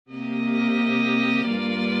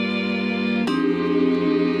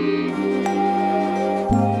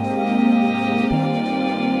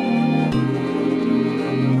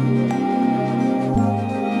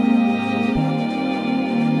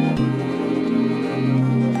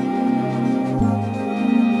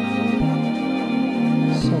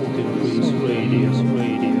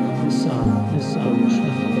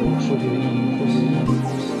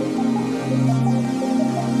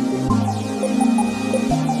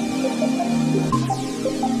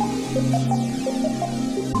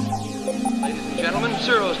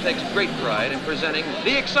Surros takes great pride in presenting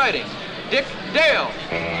the exciting Dick Dale.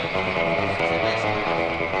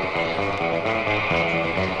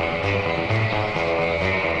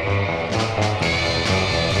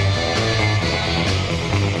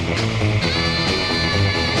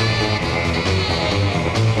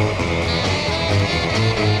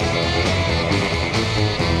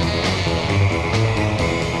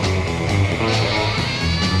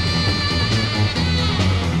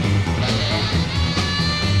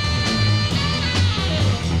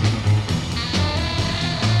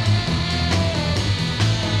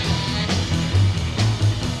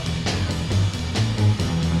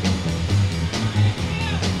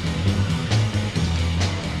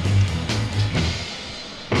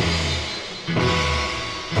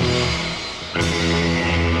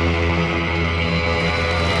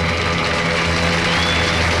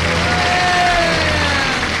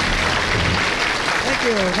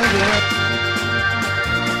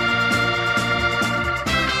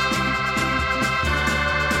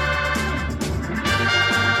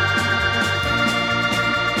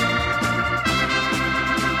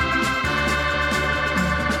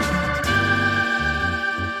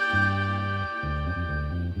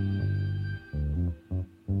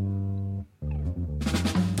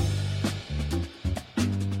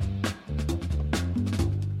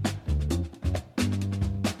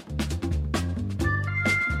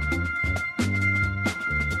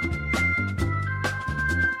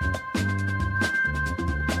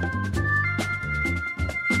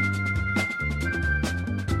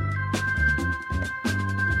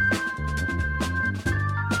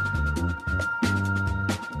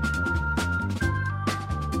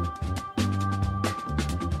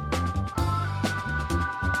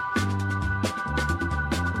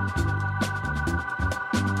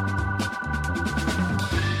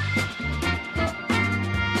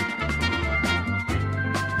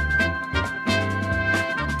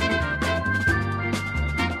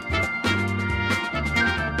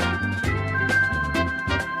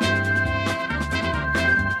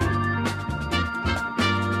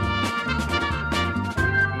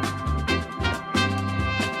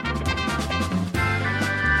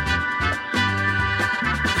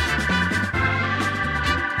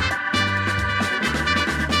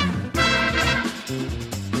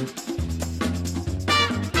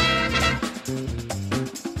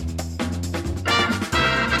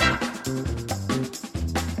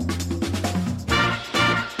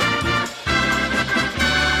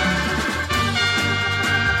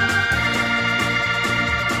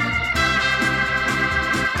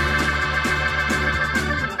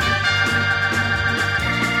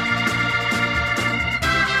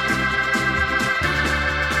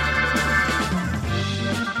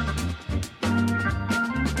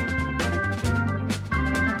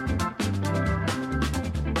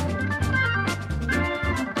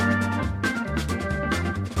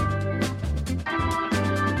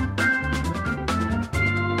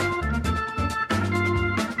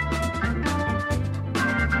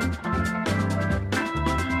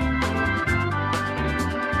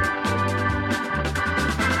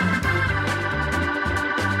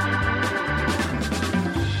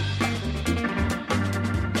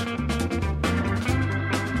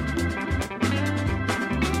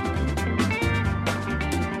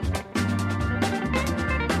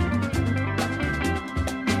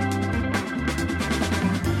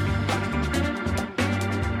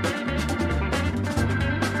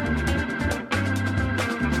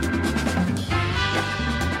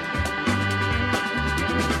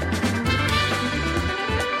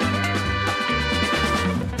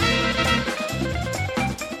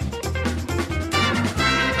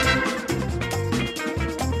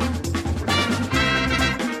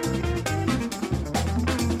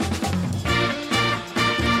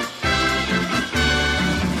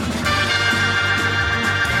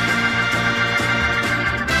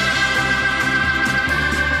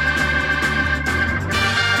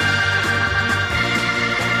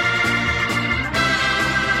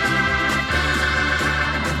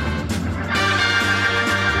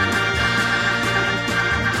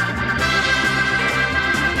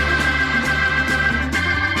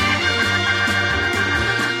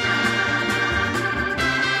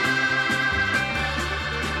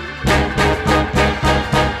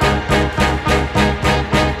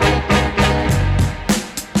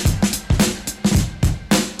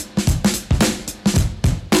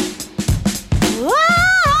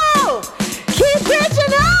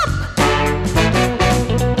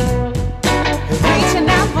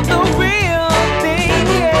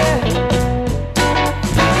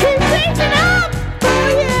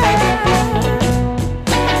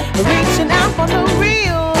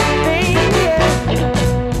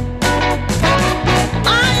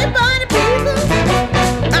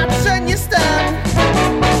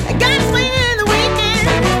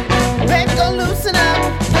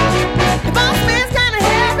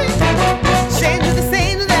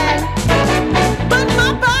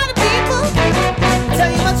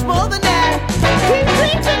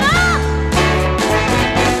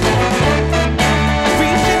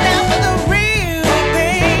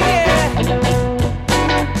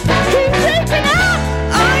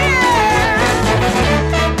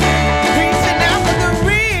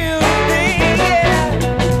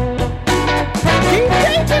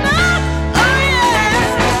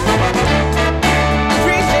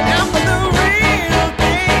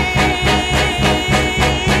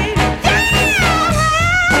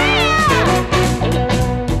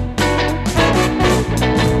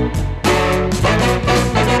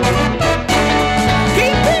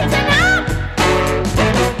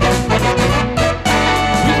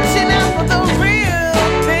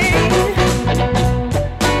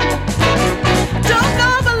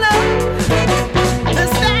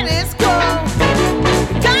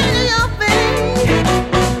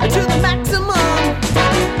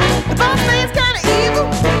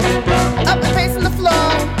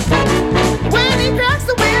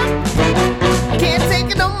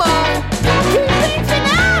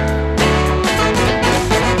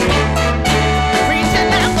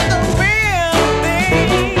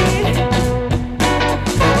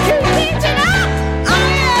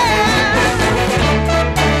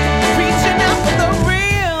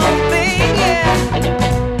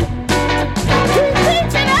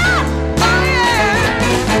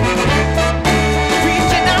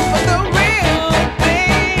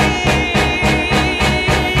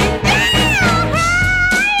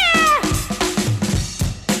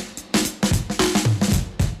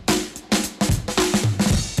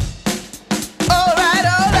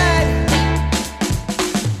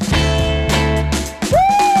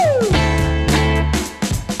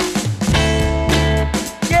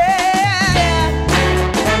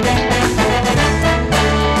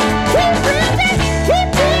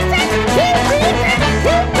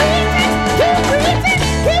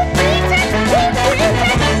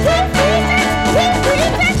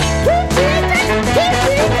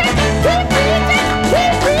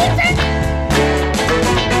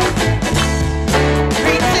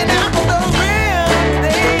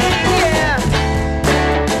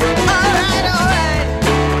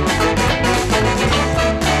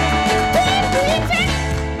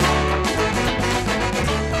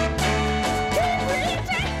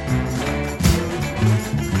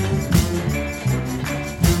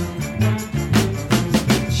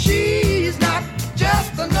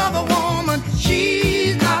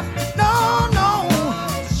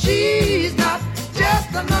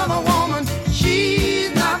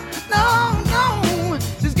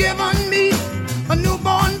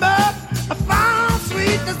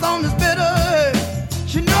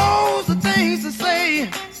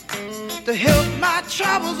 to help my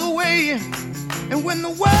troubles away. And when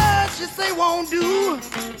the words she say won't do,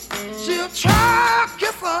 she'll try a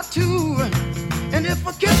kiss or two. And if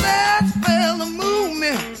a kiss has failed to move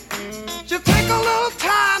me, she'll take a little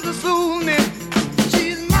time to soothe me.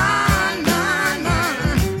 She's mine, mine,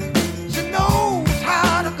 mine. She knows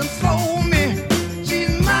how to console me. She's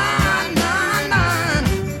mine, mine, mine.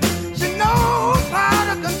 She knows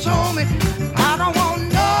how to control me. I don't want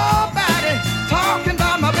nobody talking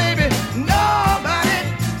about my baby. Nobody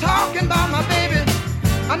talking about my baby.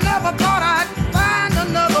 I never thought I'd find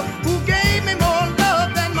another who gave me more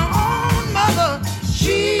love than my own mother.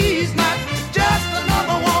 She's not just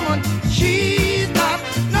another woman. She's not,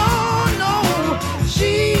 no, no.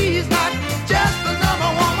 She's not just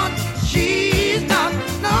another woman. She's not,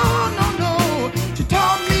 no, no, no. She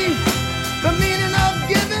taught me the meaning of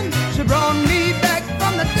giving. She brought me back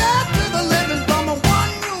from the dead to the living, from a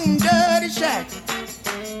one-room dirty shack.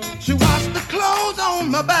 She washed the clothes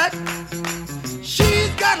on my back. She's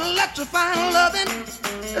got electrifying loving,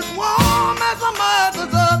 as warm as a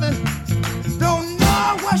mother's oven. Don't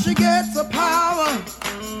know where she gets her power.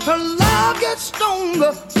 Her love gets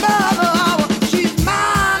stronger by the hour. She's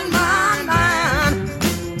mine, mine, mine.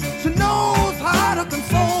 She knows how to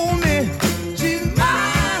console me. She's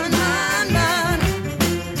mine, mine, mine.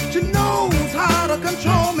 She knows how to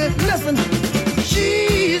control me. Listen,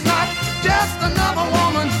 she's not just another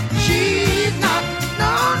woman. She's not,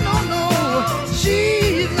 no, no, no.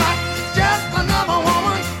 She's not just another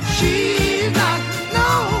woman. She's not, no.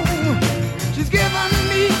 She's given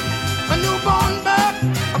me a newborn birth.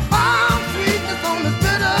 I found sweetness on this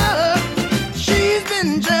bitter. She's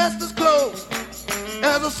been just as close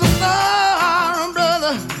as a sister or a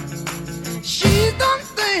brother. She's done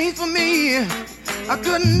things for me I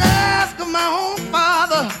couldn't ask of my own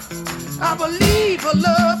father. I believe her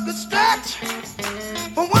love could stretch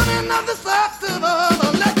from one end of this earth to the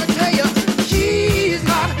other. Let me tell you, she's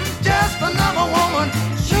not just another woman.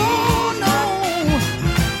 Sure, no.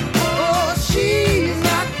 Oh, she's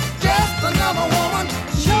not just another woman.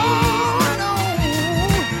 Sure, no.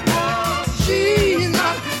 She's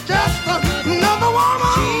not just another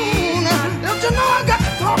woman. Don't you know I got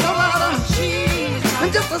to talk about her?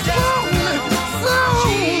 And just as soon as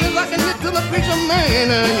I can get to the preacher man,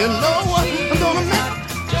 you know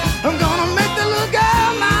I'm gonna make the little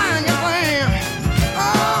girl mine, you think?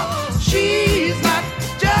 Oh, she's not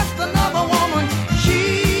just another woman.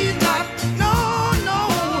 She's not, no, no.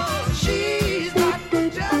 She's not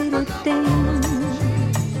just another woman.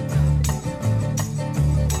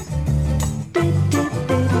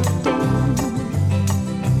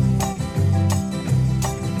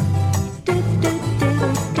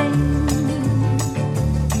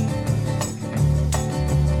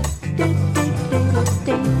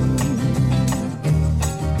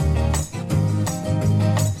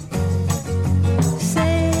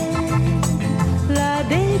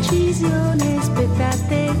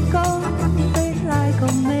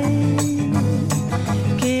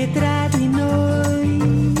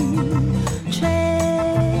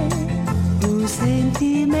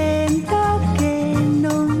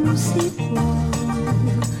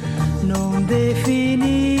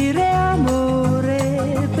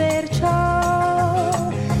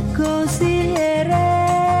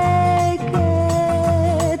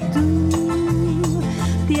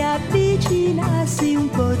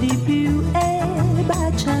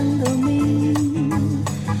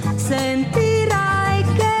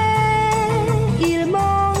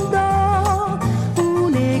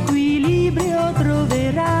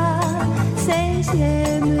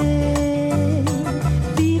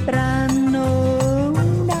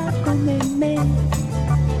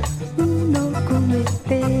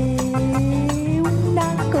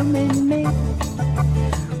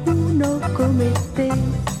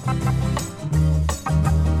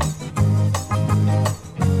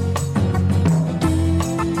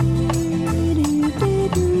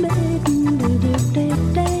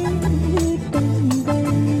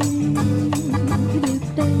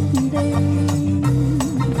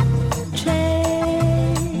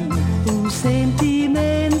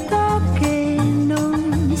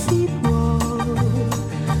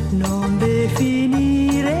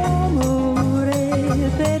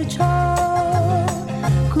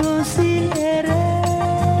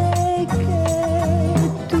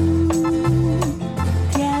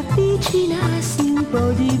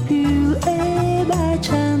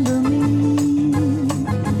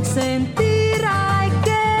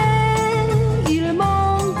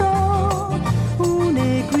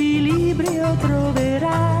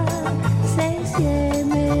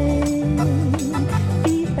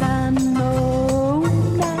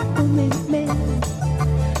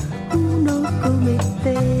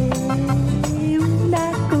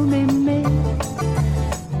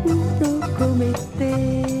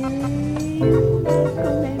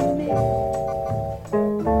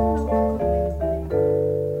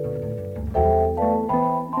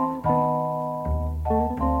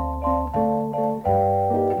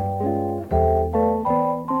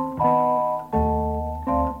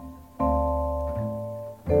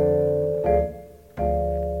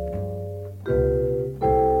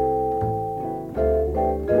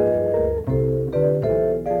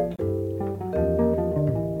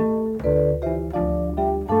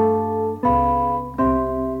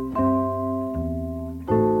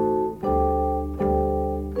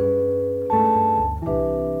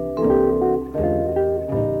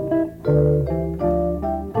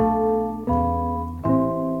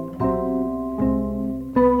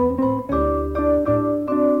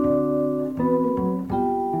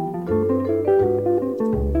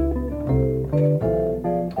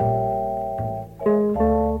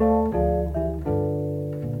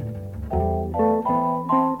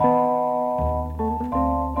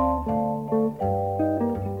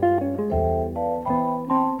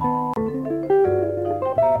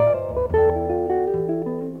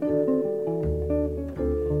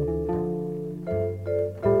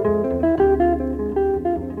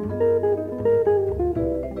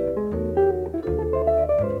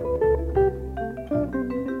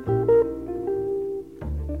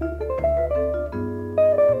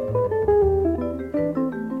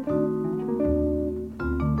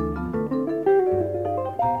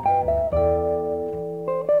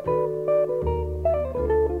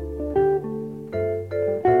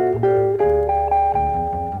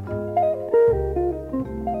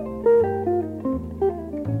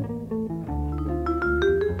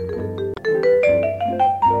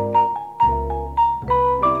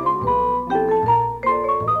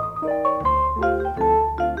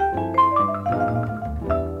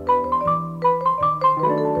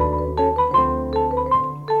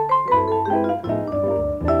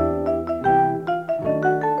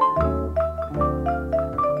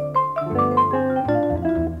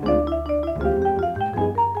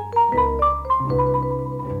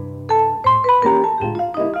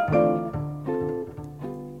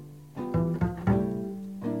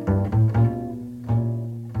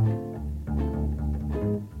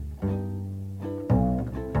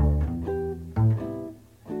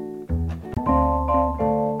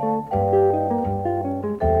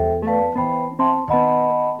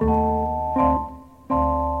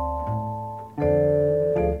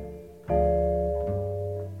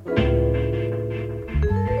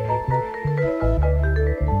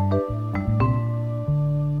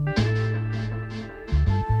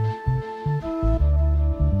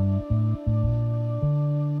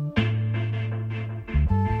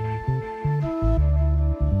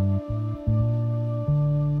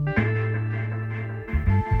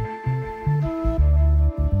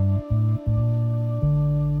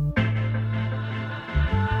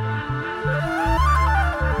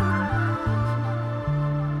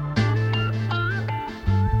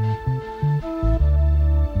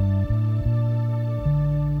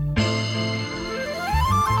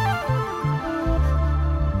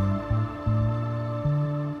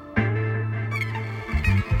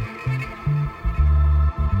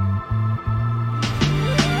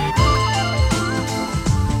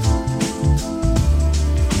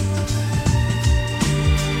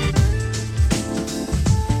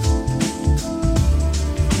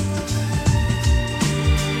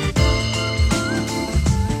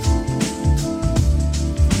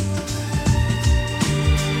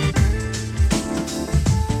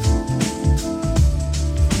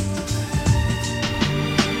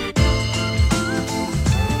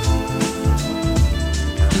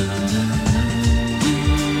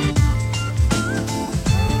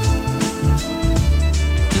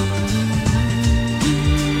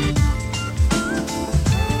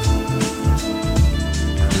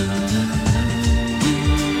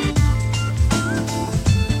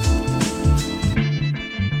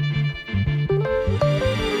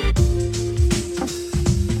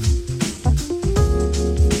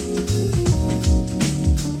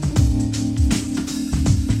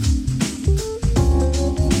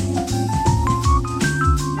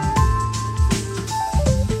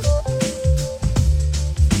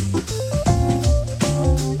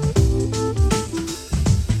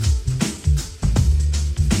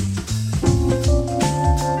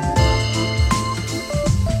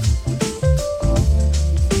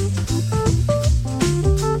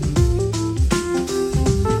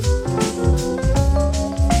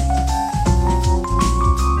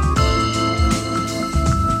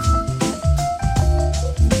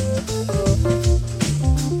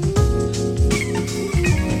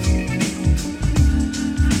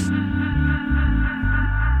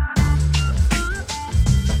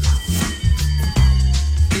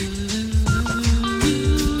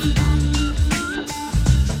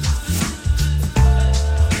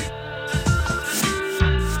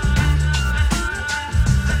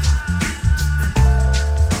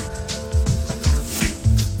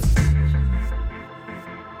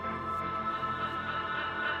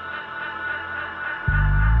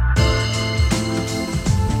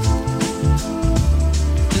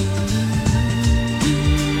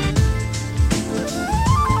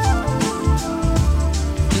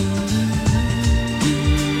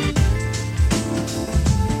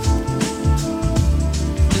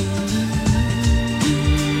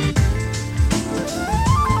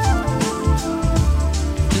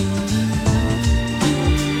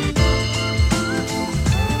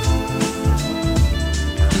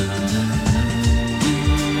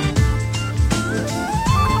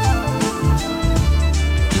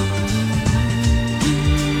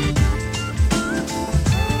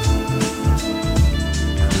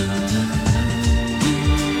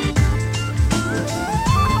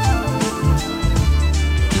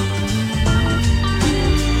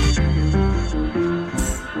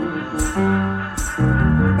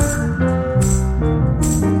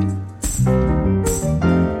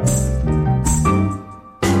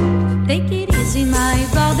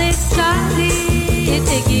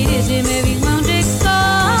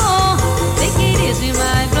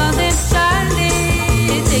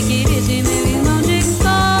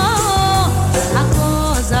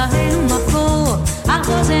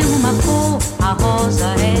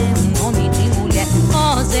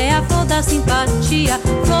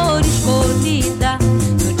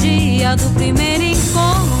 lembra do primeiro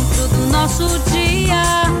encontro do nosso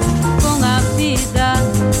dia com a vida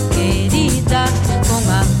querida,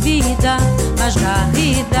 com a vida mais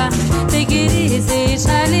garrida. Take it easy,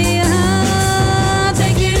 Charlie.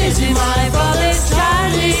 Take it easy, my brother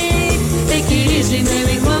Charlie. Take it easy, meu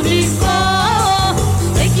irmão de cor.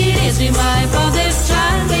 Take it easy, my brother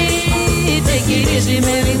Charlie. Take it easy,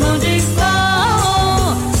 meu irmão de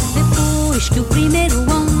cor. Depois que o primeiro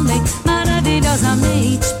homem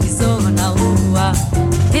maravilhosamente pisou na lua,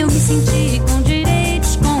 eu me senti com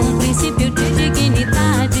direitos, com um princípio de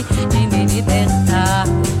dignidade, de me libertar.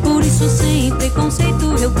 Por isso sem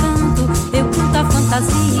preconceito eu canto a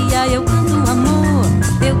fantasia, eu canto o amor,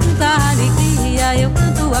 eu canto a alegria, eu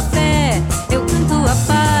canto a fé, eu canto a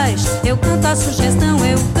paz, eu canto a sugestão,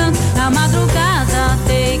 eu canto na madrugada.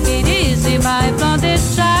 Take it easy, my brother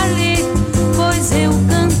Charlie, pois eu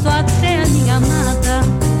canto até a minha amada,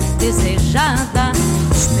 desejada,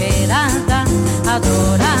 esperada,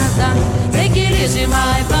 adorada. Take it easy,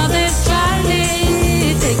 my brother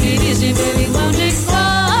Charlie. Take it easy, meu irmão de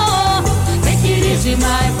cor. Take it easy,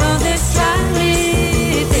 my brother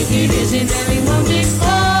Charlie. Take it easy, meu irmão de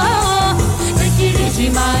cor. Take it easy,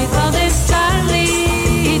 my brother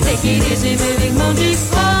Charlie. Take it easy, meu irmão de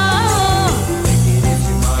cor.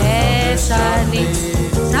 É, Charlie,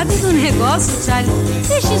 sabe do negócio, Charlie?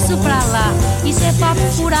 Deixa isso pra lá, isso é papo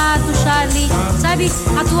furado, Charlie. Sabe,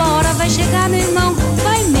 a tua hora vai chegar, meu irmão.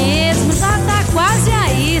 Vai mesmo, já tá quase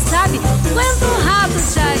aí, sabe? Aguenta o rabo,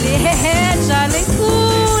 Charlie. É, Charlie,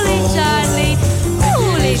 cool, Charlie.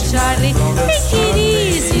 Cool, Charlie. Take it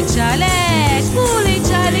easy, Charlie. É, cool,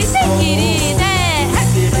 Charlie. Take it easy, é.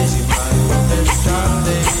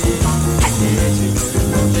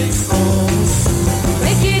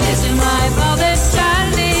 Take it easy, my brother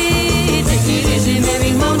Charlie. Take it easy, meu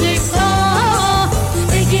irmão de cor.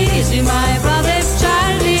 Take it easy, my brother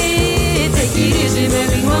Charlie. Take it easy, meu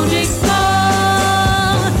irmão de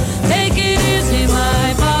cor. Take it easy,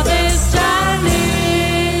 my brother Charlie.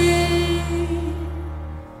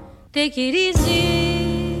 Take it easy,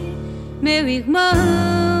 meu irmão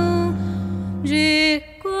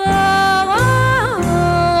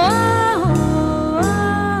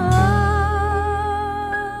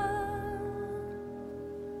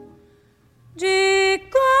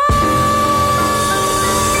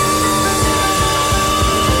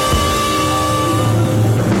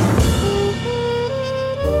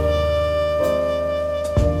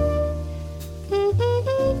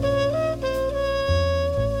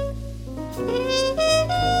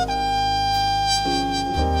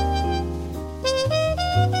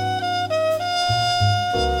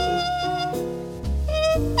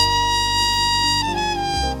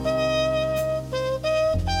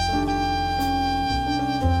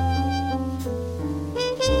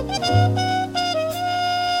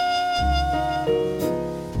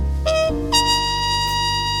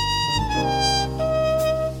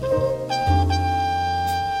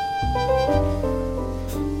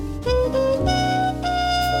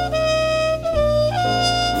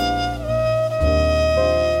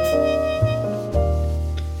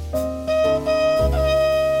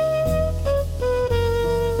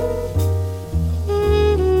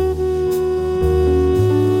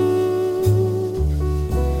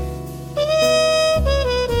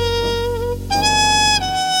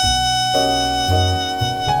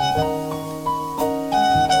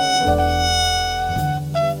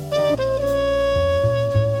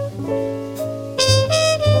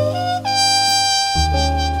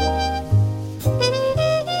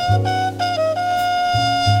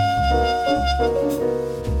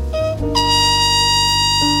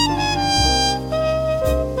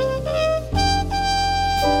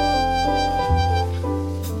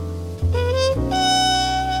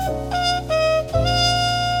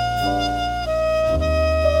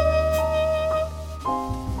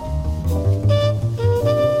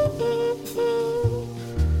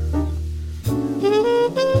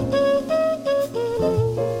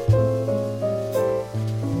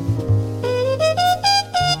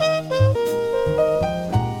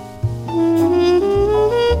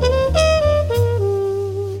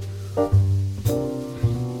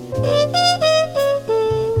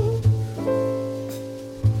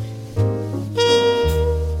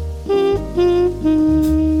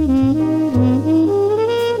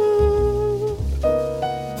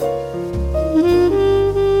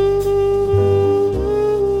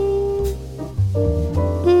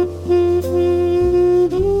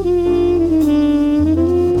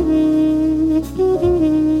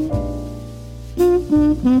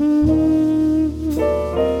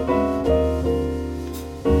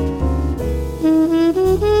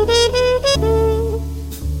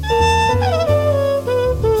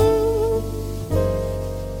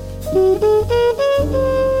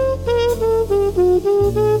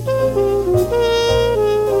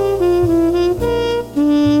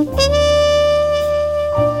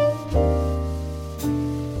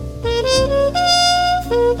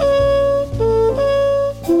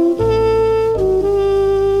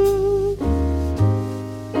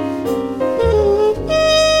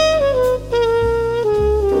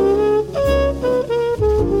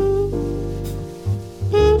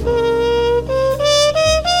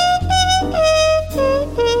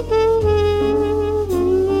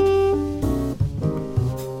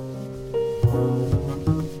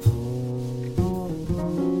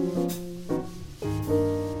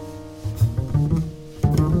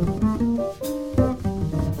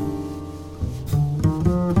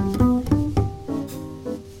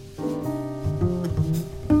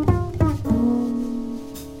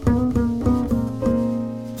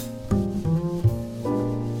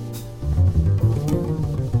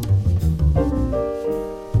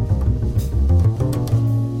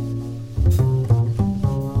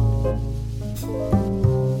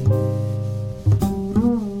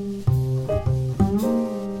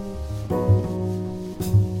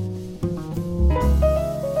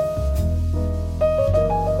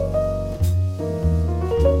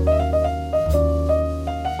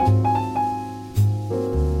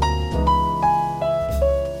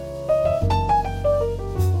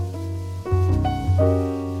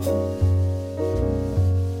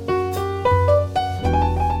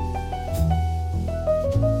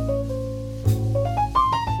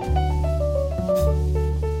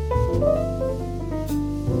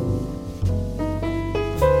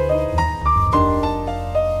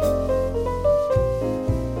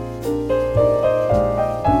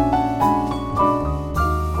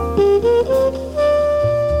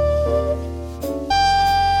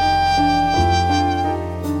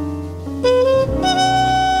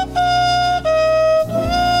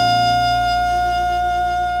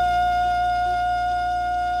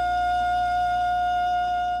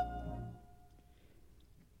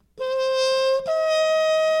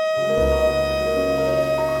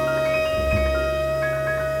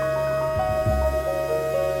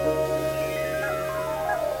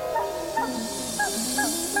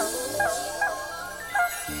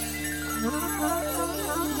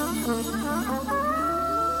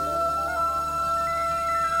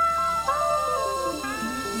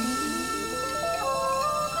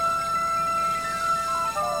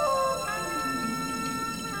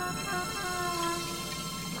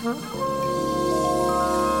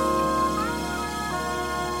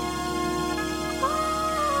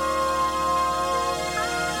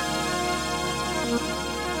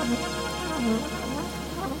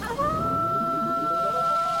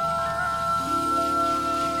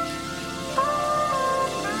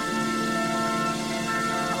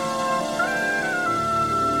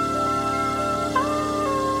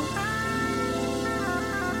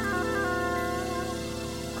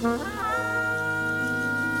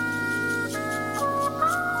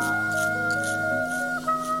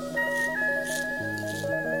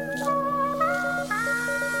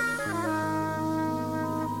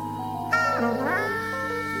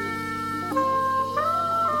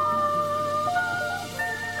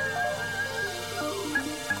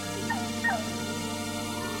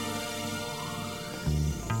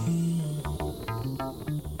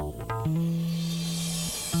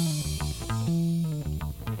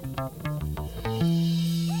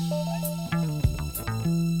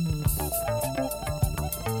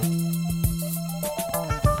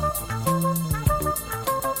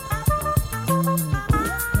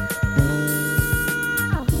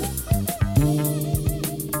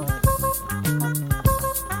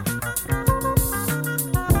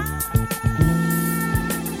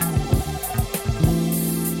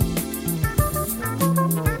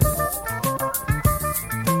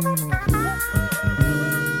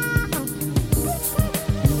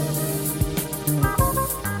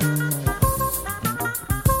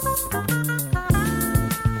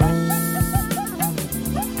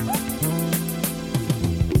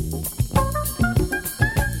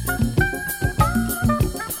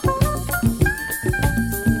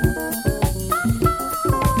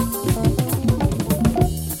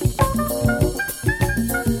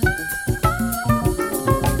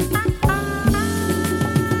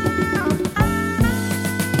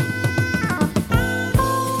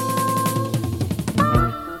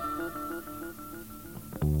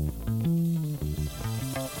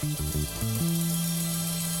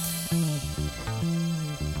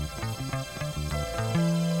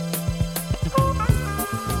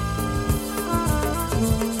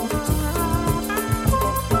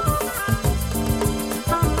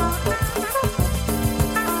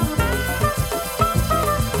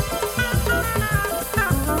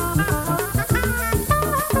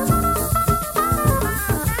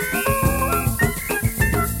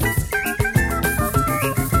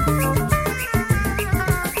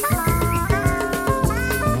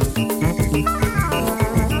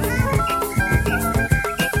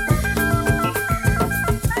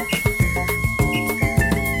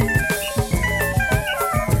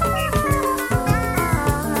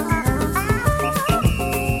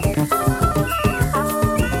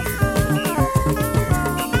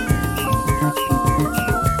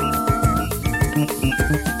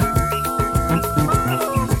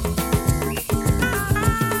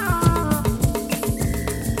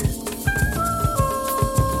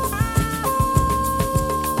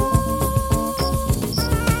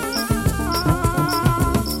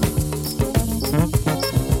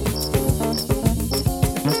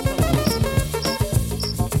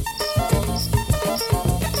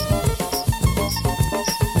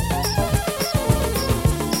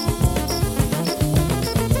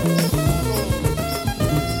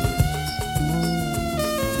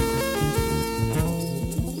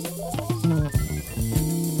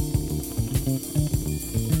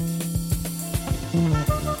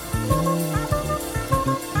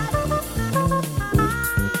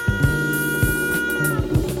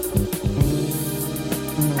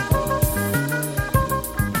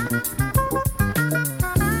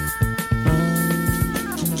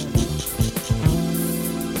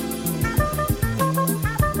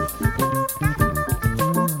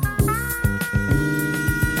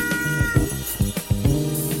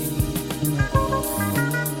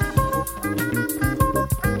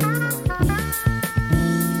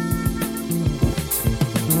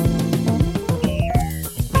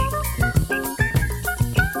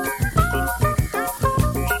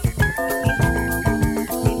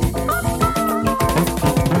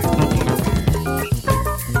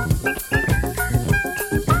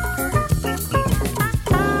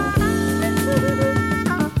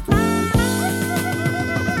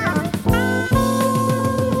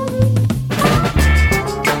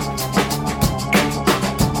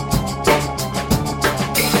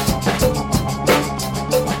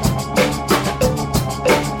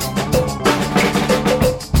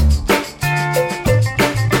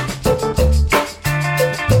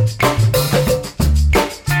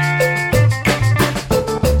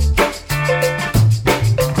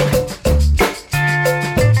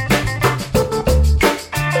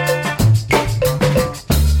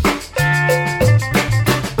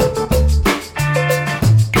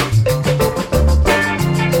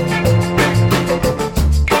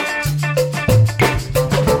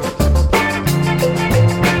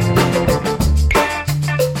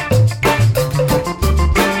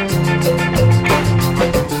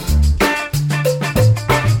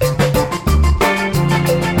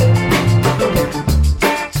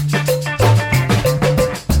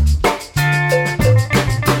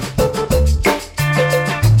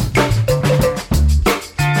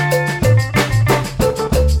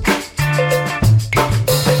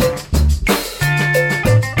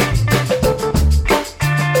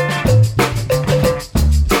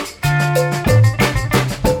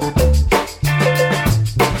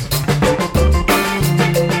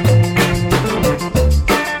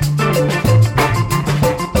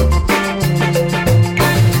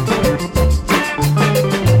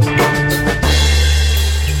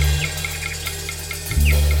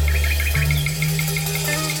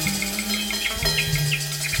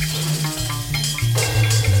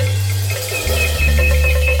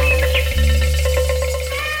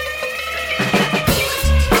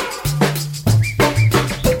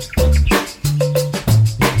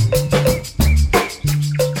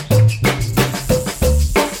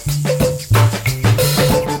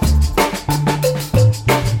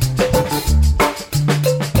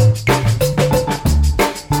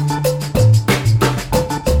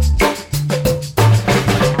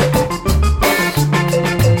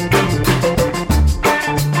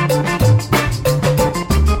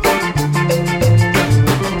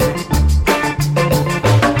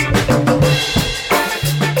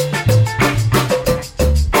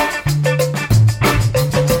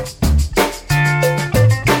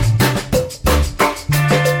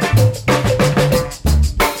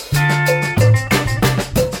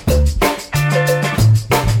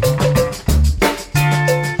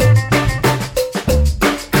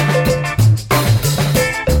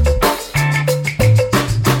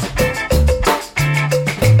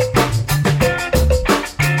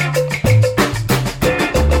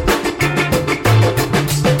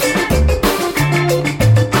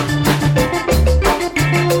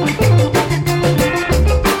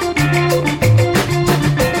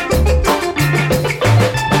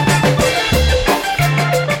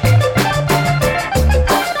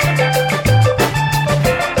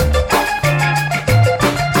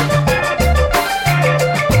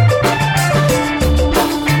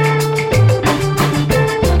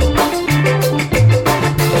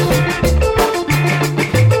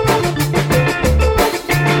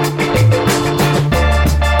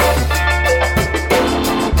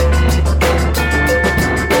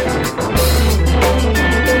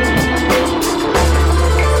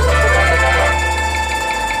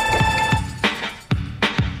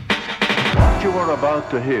What you are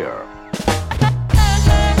about to hear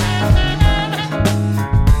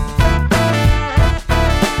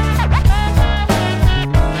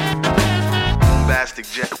bombastic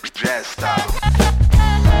jazz style.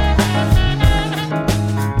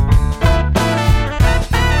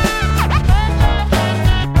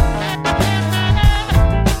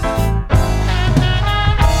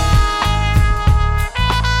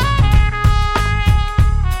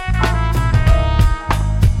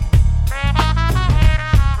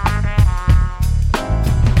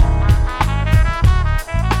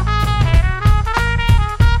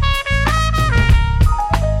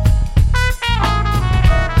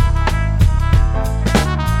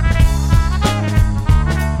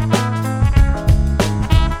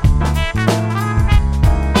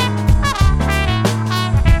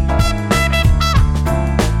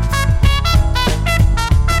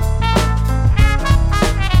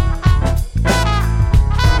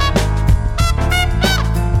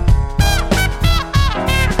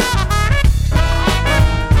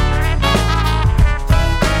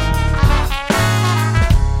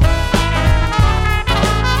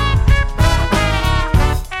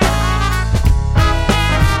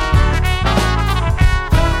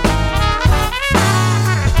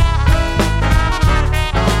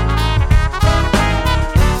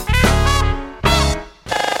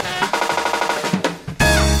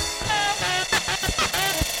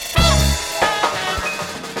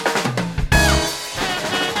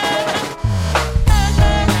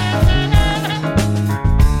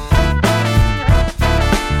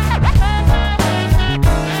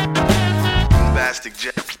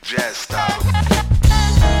 Jazz style.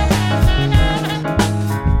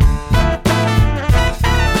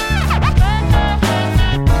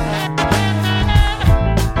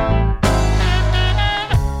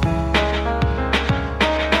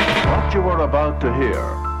 what you are about to hear.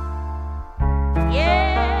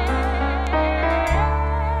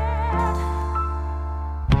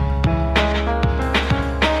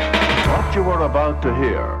 What you are about to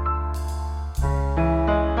hear.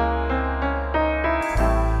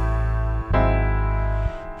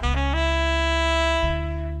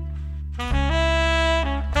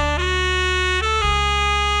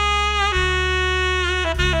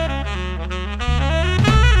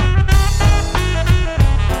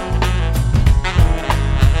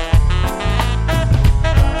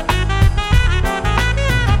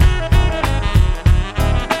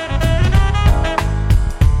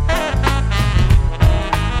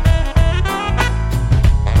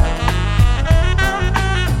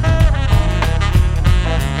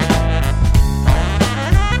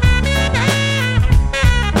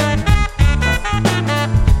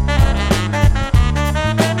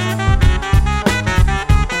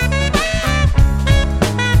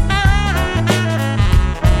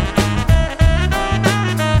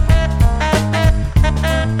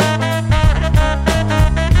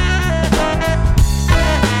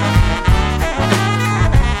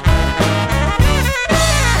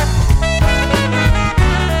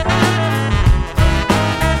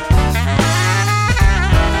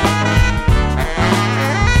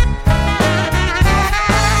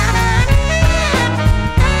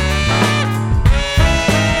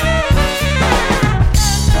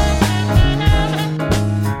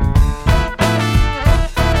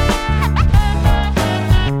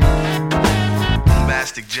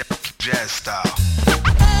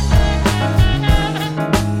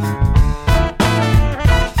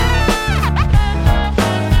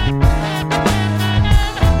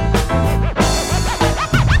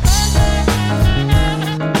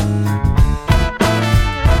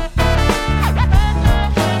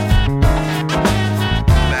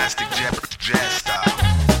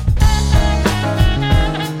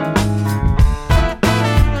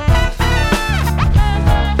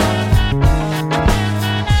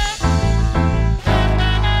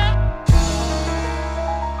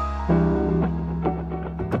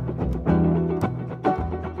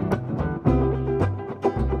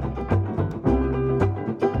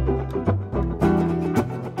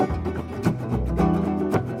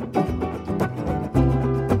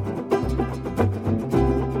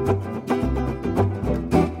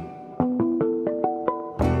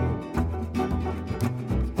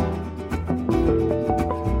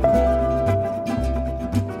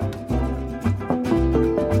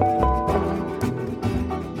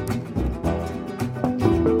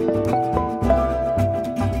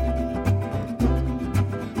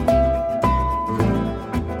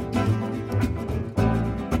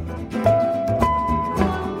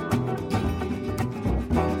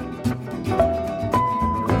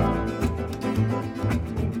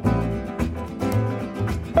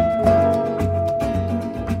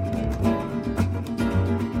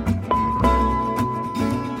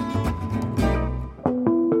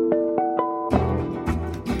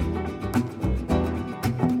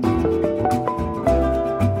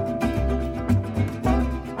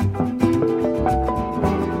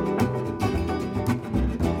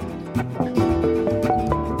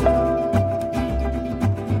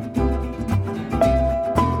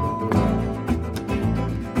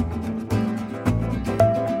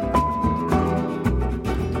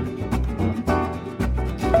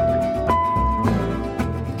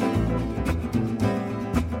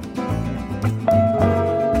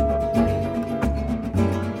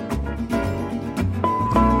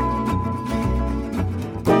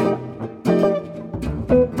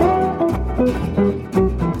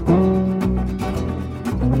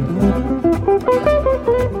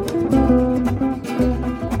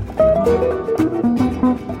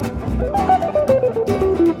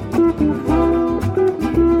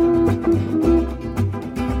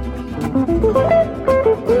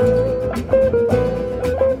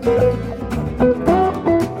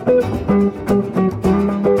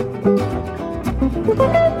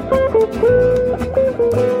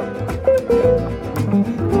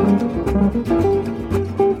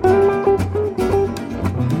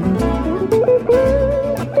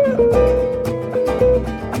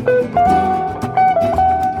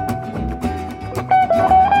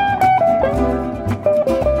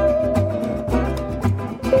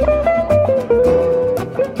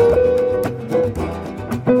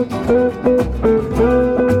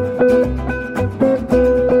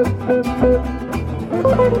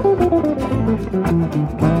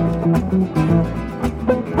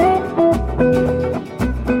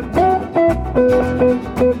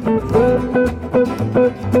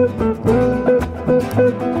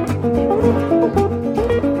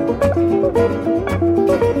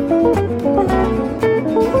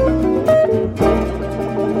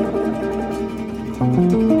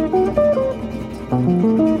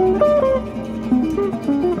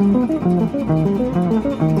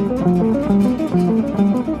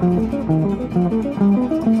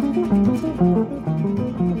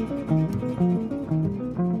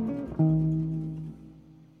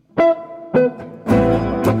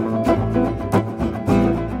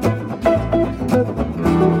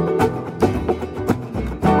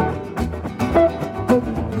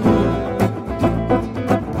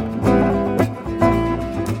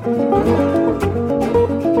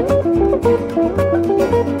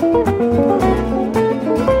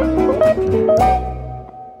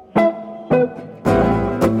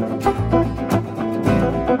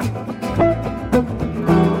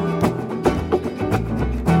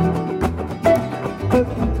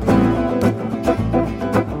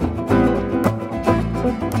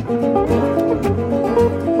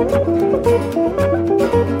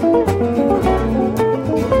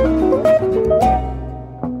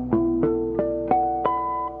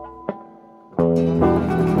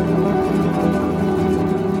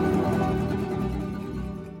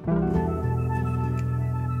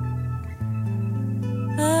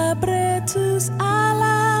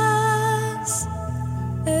 Alas,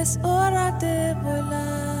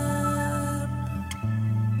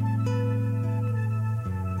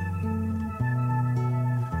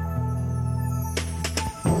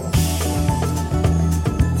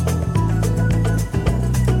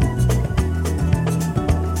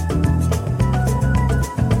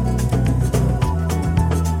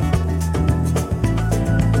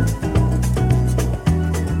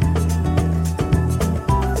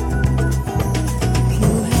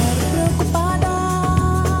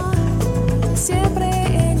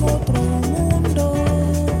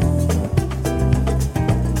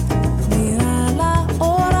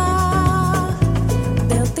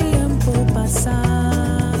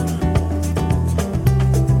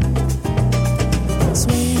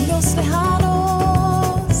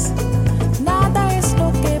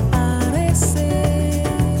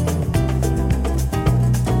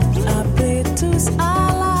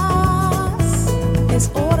 es